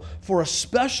people for a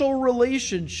special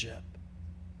relationship,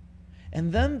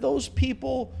 and then those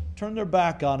people turn their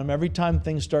back on him every time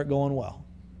things start going well.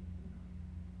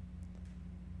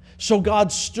 So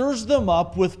God stirs them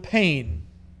up with pain.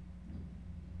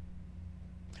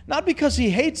 Not because he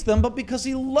hates them, but because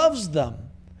he loves them.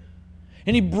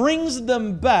 And he brings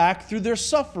them back through their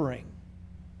suffering.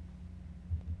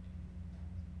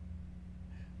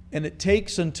 And it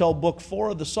takes until book 4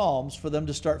 of the Psalms for them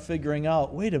to start figuring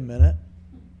out, wait a minute,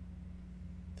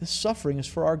 this suffering is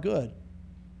for our good.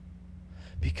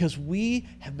 Because we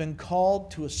have been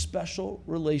called to a special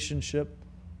relationship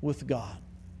with God.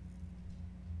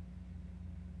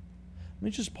 Let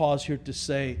me just pause here to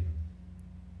say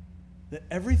that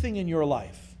everything in your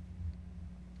life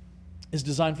is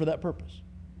designed for that purpose.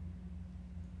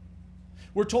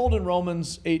 We're told in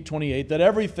Romans 8:28 that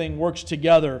everything works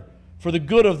together for the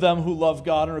good of them who love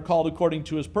God and are called according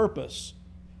to His purpose.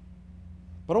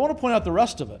 But I want to point out the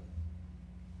rest of it.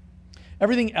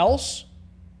 Everything else,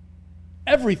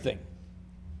 everything,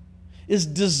 is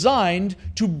designed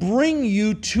to bring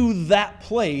you to that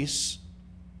place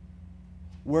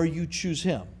where you choose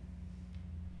Him.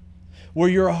 Where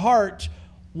your heart,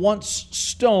 once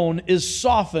stone, is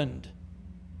softened,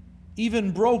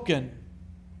 even broken,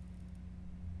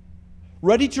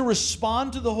 ready to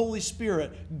respond to the Holy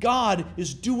Spirit. God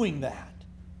is doing that.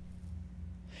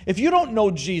 If you don't know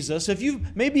Jesus, if you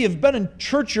maybe have been in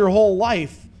church your whole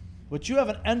life, but you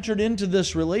haven't entered into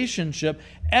this relationship,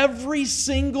 every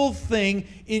single thing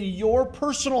in your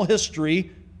personal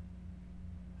history,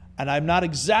 and I'm not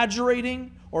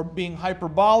exaggerating or being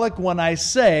hyperbolic when I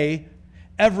say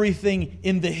everything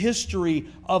in the history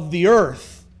of the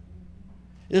earth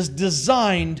is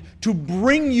designed to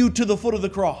bring you to the foot of the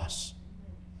cross.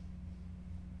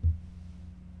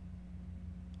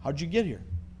 How'd you get here?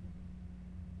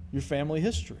 Your family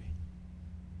history.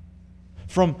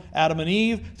 From Adam and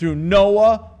Eve through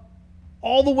Noah,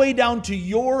 all the way down to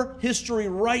your history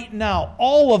right now.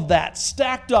 All of that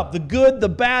stacked up, the good, the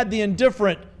bad, the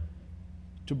indifferent,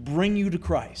 to bring you to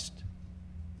Christ.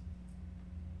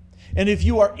 And if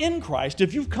you are in Christ,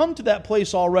 if you've come to that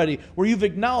place already where you've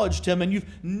acknowledged Him and you've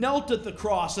knelt at the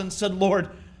cross and said, Lord,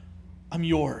 I'm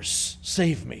yours,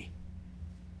 save me,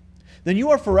 then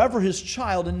you are forever His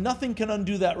child and nothing can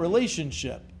undo that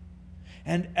relationship.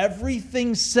 And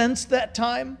everything since that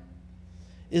time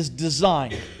is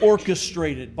designed,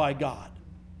 orchestrated by God,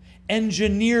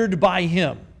 engineered by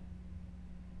Him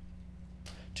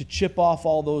to chip off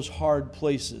all those hard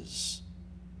places,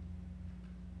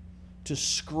 to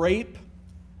scrape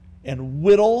and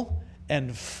whittle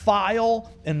and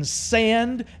file and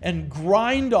sand and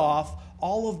grind off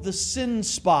all of the sin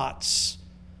spots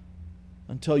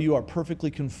until you are perfectly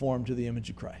conformed to the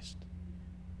image of Christ.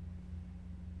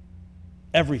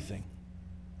 Everything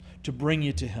to bring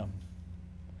you to Him,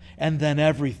 and then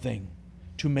everything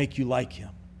to make you like Him.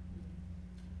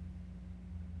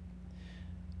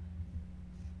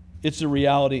 It's a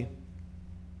reality.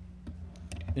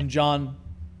 In John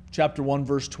chapter 1,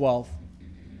 verse 12,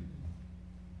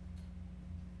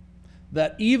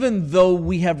 that even though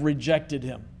we have rejected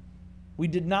Him, we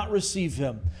did not receive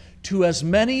Him, to as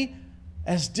many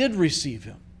as did receive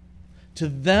Him, to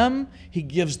them He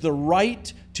gives the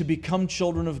right to become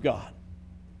children of God.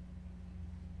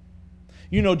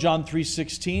 You know John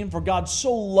 3:16, for God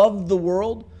so loved the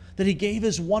world that He gave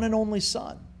His one and only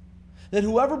Son, that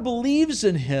whoever believes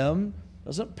in Him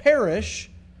doesn't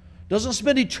perish, doesn't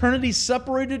spend eternity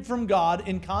separated from God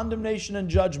in condemnation and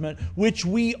judgment, which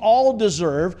we all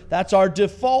deserve. That's our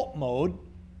default mode.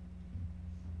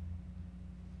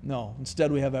 No,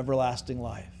 instead we have everlasting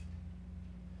life.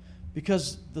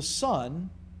 Because the Son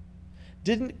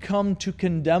didn't come to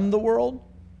condemn the world,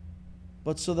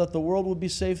 but so that the world would be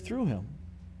saved through Him.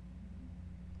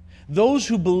 Those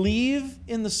who believe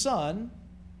in the Son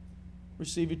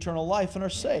receive eternal life and are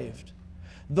saved.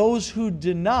 Those who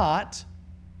do not,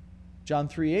 John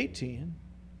 3:18,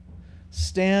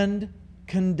 stand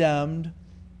condemned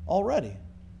already.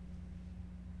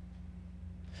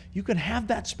 You can have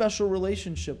that special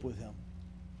relationship with Him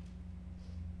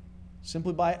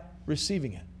simply by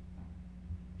receiving it.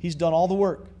 He's done all the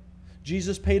work.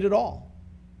 Jesus paid it all.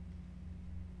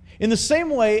 In the same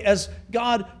way as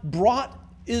God brought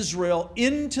Israel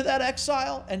into that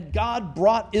exile and God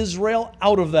brought Israel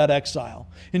out of that exile.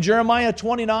 In Jeremiah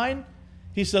 29,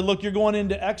 He said, look, you're going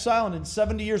into exile, and in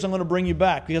 70 years I'm going to bring you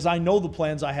back because I know the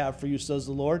plans I have for you, says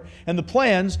the Lord. And the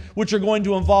plans, which are going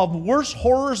to involve worse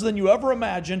horrors than you ever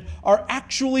imagined, are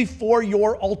actually for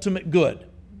your ultimate good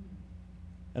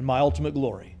and my ultimate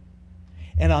glory.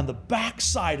 And on the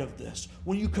backside of this,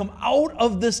 when you come out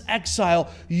of this exile,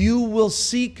 you will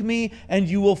seek me and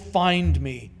you will find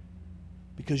me,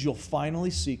 because you'll finally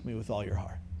seek me with all your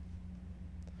heart.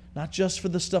 Not just for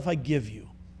the stuff I give you,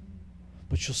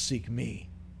 but you'll seek me.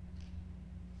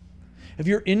 If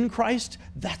you're in Christ,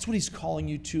 that's what He's calling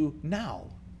you to now.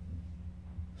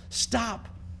 Stop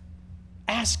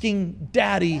asking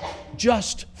Daddy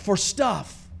just for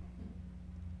stuff.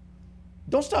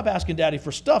 Don't stop asking Daddy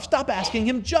for stuff. Stop asking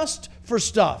Him just for for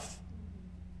stuff.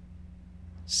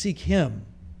 Seek Him.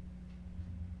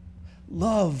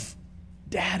 Love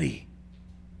Daddy.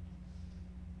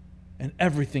 And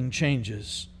everything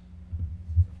changes.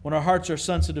 When our hearts are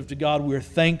sensitive to God, we're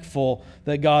thankful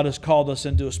that God has called us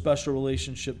into a special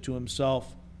relationship to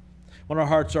Himself. When our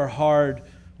hearts are hard,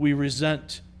 we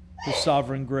resent His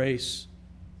sovereign grace.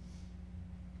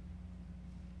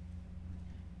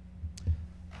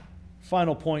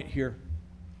 Final point here.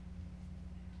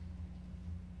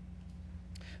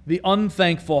 The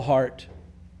unthankful heart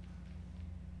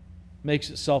makes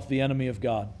itself the enemy of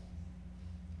God.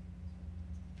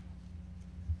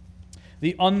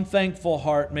 The unthankful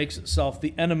heart makes itself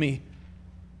the enemy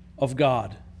of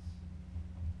God.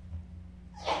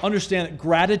 Understand that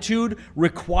gratitude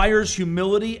requires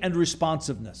humility and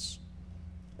responsiveness.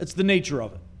 It's the nature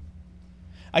of it.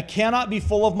 I cannot be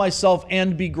full of myself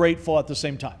and be grateful at the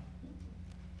same time.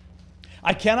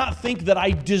 I cannot think that I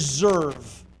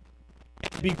deserve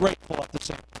and be grateful at the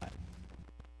same time.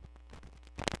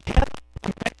 I cannot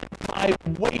make my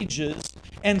wages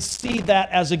and see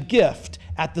that as a gift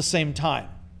at the same time.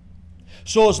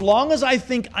 So as long as I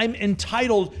think I'm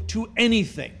entitled to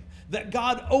anything, that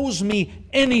God owes me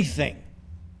anything,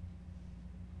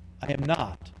 I am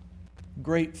not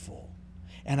grateful,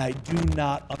 and I do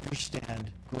not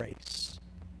understand grace.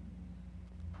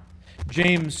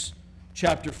 James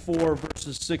chapter 4,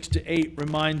 verses 6 to 8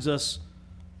 reminds us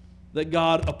that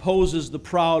God opposes the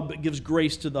proud but gives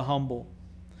grace to the humble.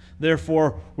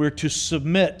 Therefore, we're to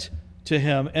submit to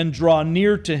Him and draw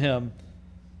near to Him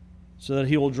so that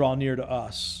He will draw near to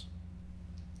us.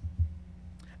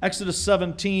 Exodus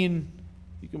 17,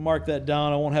 you can mark that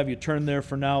down. I won't have you turn there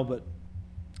for now, but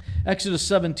Exodus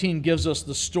 17 gives us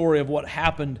the story of what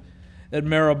happened at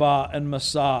Meribah and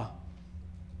Massah.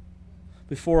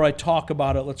 Before I talk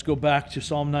about it, let's go back to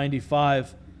Psalm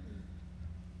 95,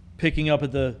 picking up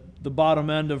at the bottom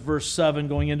end of verse 7,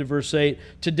 going into verse 8.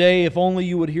 Today, if only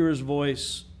you would hear His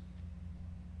voice,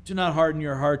 do not harden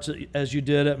your hearts as you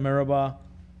did at Meribah,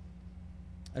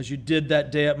 as you did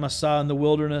that day at Massah in the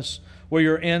wilderness, where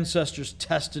your ancestors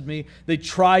tested me. They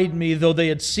tried me, though they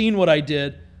had seen what I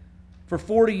did. For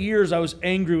 40 years I was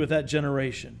angry with that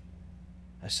generation.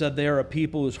 I said, they are a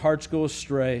people whose hearts go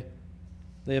astray.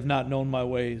 They have not known my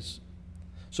ways.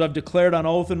 So I've declared on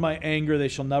oath in my anger, they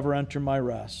shall never enter my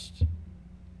rest.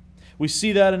 We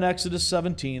see that in Exodus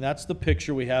 17. That's the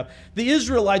picture we have. The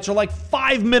Israelites are like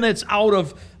 5 minutes out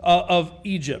of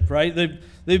Egypt, right?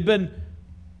 They've been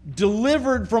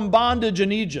delivered from bondage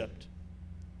in Egypt.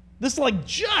 This like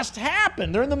just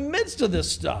happened. They're in the midst of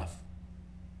this stuff.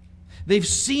 They've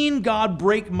seen God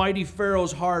break mighty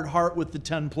Pharaoh's hard heart with the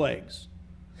 10 plagues.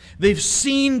 They've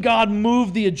seen God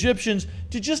move the Egyptians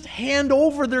to just hand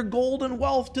over their gold and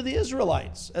wealth to the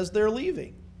Israelites as they're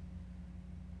leaving.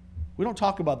 We don't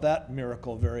talk about that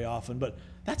miracle very often, but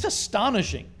that's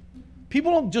astonishing.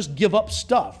 People don't just give up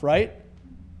stuff, right?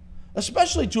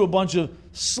 Especially to a bunch of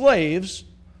slaves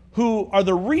who are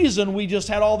the reason we just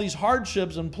had all these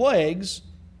hardships and plagues,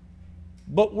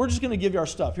 but we're just going to give you our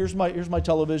stuff. Here's my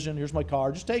television, here's my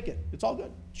car, just take it. It's all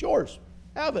good. It's yours.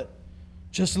 Have it.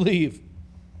 Just leave.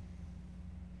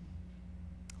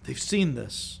 They've seen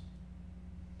this.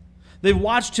 They've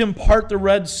watched Him part the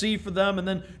Red Sea for them and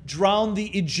then drown the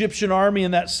Egyptian army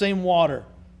in that same water.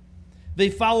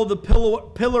 They follow the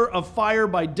pillar of fire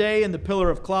by day and the pillar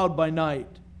of cloud by night.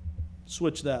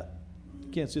 Switch that.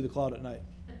 You can't see the cloud at night.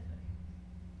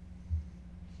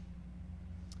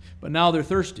 But now they're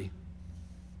thirsty.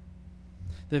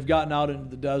 They've gotten out into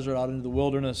the desert, out into the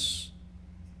wilderness,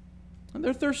 and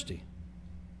they're thirsty.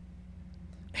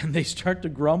 And they start to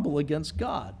grumble against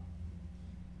God.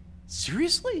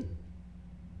 Seriously?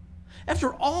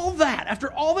 After all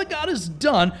that God has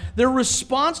done, their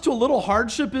response to a little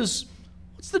hardship is,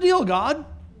 what's the deal, God?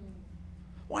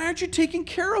 Why aren't you taking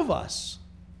care of us?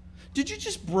 Did you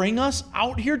just bring us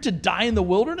out here to die in the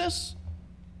wilderness?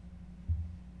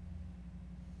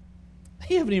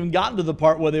 They haven't even gotten to the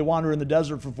part where they wander in the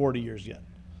desert for 40 years yet.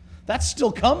 That's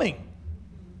still coming.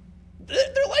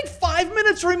 They're like 5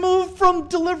 minutes removed from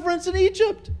deliverance in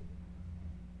Egypt.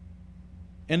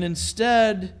 And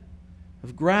instead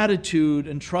of gratitude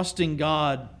and trusting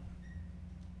God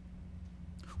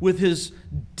with His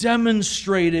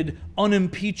demonstrated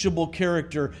unimpeachable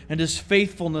character and His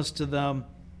faithfulness to them,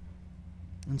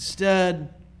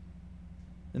 instead,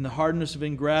 in the hardness of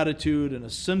ingratitude and a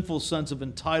sinful sense of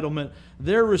entitlement,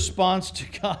 their response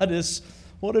to God is,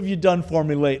 what have you done for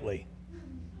me lately?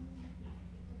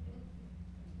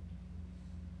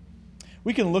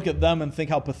 We can look at them and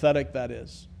think how pathetic that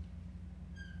is.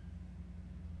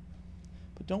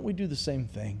 But don't we do the same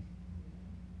thing?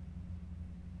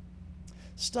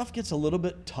 stuff gets a little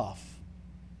bit tough,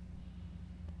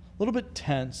 a little bit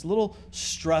tense, a little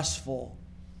stressful.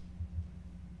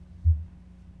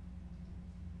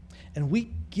 And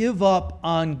we give up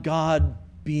on God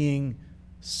being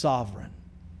sovereign,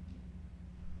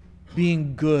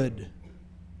 being good.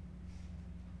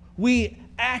 We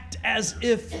act as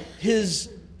if His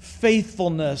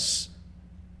faithfulness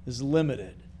is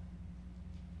limited.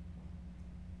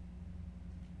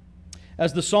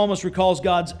 As the psalmist recalls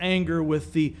God's anger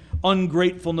with the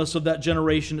ungratefulness of that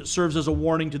generation, it serves as a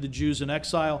warning to the Jews in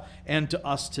exile and to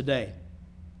us today.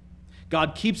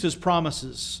 God keeps His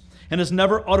promises and has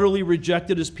never utterly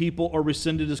rejected His people or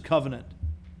rescinded His covenant.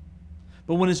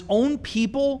 But when His own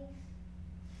people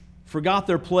forgot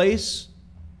their place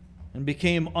and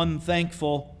became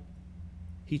unthankful,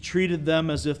 He treated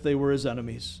them as if they were His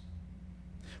enemies.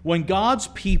 When God's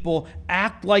people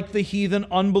act like the heathen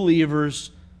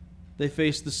unbelievers, they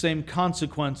face the same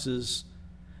consequences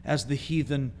as the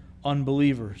heathen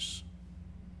unbelievers.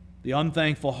 The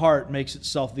unthankful heart makes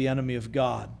itself the enemy of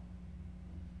God.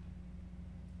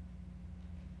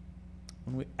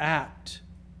 When we act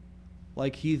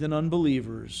like heathen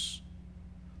unbelievers,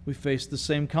 we face the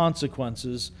same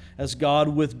consequences as God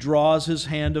withdraws His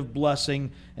hand of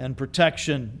blessing and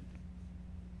protection.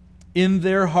 In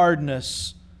their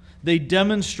hardness, they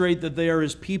demonstrate that they are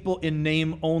His people in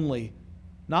name only,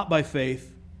 not by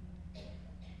faith.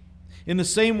 In the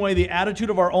same way, the attitude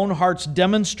of our own hearts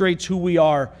demonstrates who we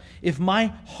are. If my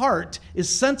heart is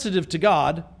sensitive to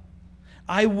God,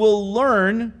 I will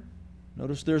learn,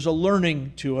 notice there's a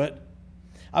learning to it,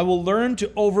 I will learn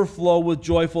to overflow with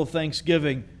joyful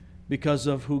thanksgiving because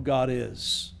of who God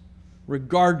is,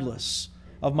 regardless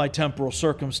of my temporal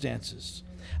circumstances.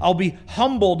 I'll be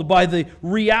humbled by the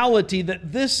reality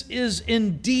that this is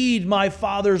indeed my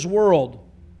Father's world.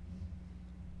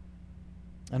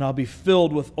 And I'll be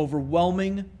filled with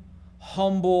overwhelming,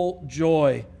 humble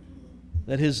joy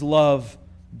that His love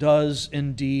does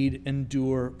indeed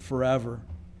endure forever.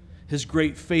 His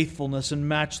great faithfulness and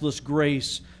matchless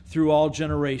grace through all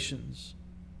generations.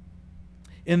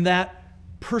 In that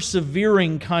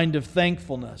persevering kind of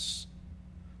thankfulness,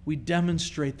 we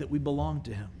demonstrate that we belong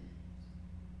to Him.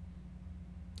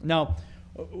 Now,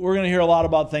 we're going to hear a lot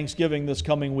about Thanksgiving this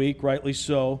coming week, rightly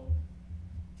so.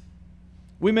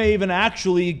 We may even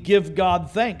actually give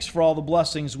God thanks for all the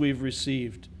blessings we've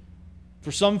received.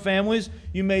 For some families,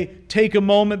 you may take a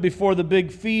moment before the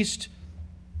big feast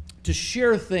to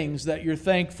share things that you're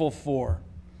thankful for,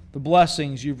 the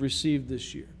blessings you've received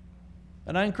this year.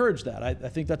 And I encourage that. I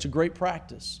think that's a great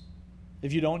practice.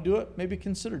 If you don't do it, maybe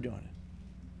consider doing it.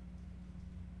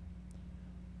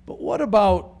 But what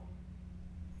about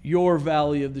your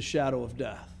valley of the shadow of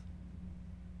death?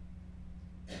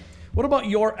 What about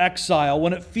your exile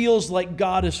when it feels like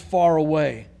God is far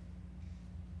away?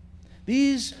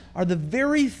 These are the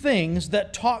very things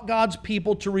that taught God's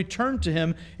people to return to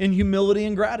Him in humility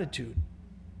and gratitude.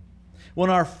 When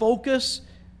our focus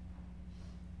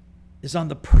is on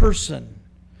the person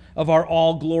of our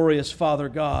all-glorious Father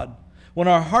God, when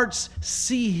our hearts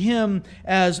see Him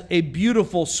as a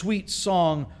beautiful, sweet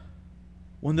song,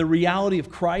 when the reality of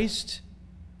Christ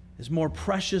is more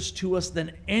precious to us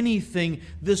than anything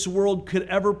this world could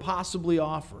ever possibly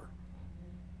offer,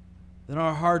 then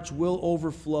our hearts will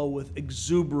overflow with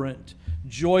exuberant,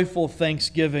 joyful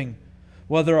thanksgiving,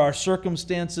 whether our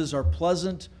circumstances are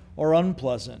pleasant or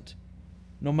unpleasant,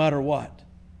 no matter what.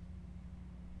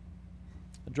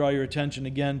 I draw your attention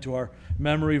again to our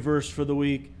memory verse for the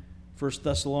week, 1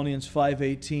 Thessalonians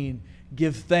 5:18.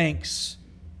 Give thanks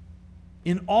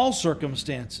in all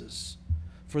circumstances,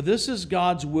 for this is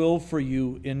God's will for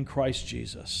you in Christ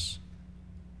Jesus.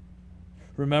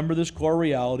 Remember this core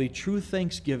reality. True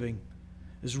thanksgiving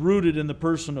is rooted in the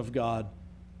person of God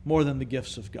more than the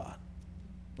gifts of God.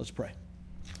 Let's pray.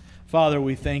 Father,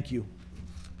 we thank You,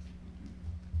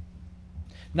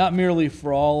 not merely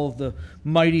for all of the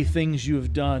mighty things You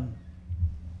have done,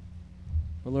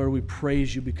 but Lord, we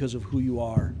praise You because of who You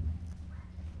are.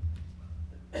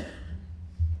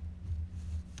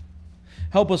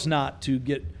 Help us not to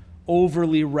get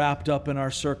overly wrapped up in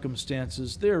our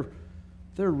circumstances. They're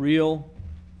real.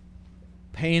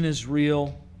 Pain is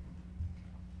real.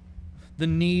 The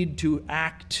need to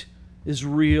act is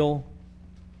real.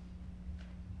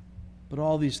 But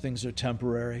all these things are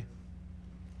temporary.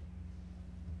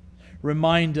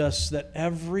 Remind us that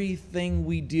everything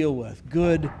we deal with,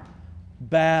 good,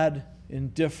 bad,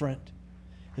 indifferent,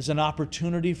 is an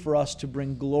opportunity for us to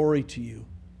bring glory to You,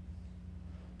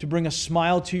 to bring a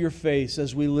smile to Your face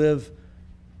as we live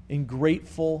in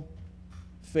grateful,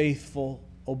 faithful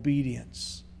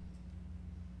obedience,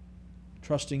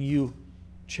 trusting You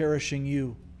cherishing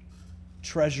you,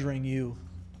 treasuring you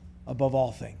above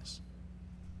all things.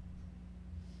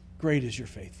 Great is your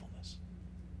faithfulness.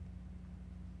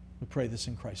 We pray this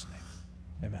in Christ's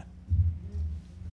name. Amen.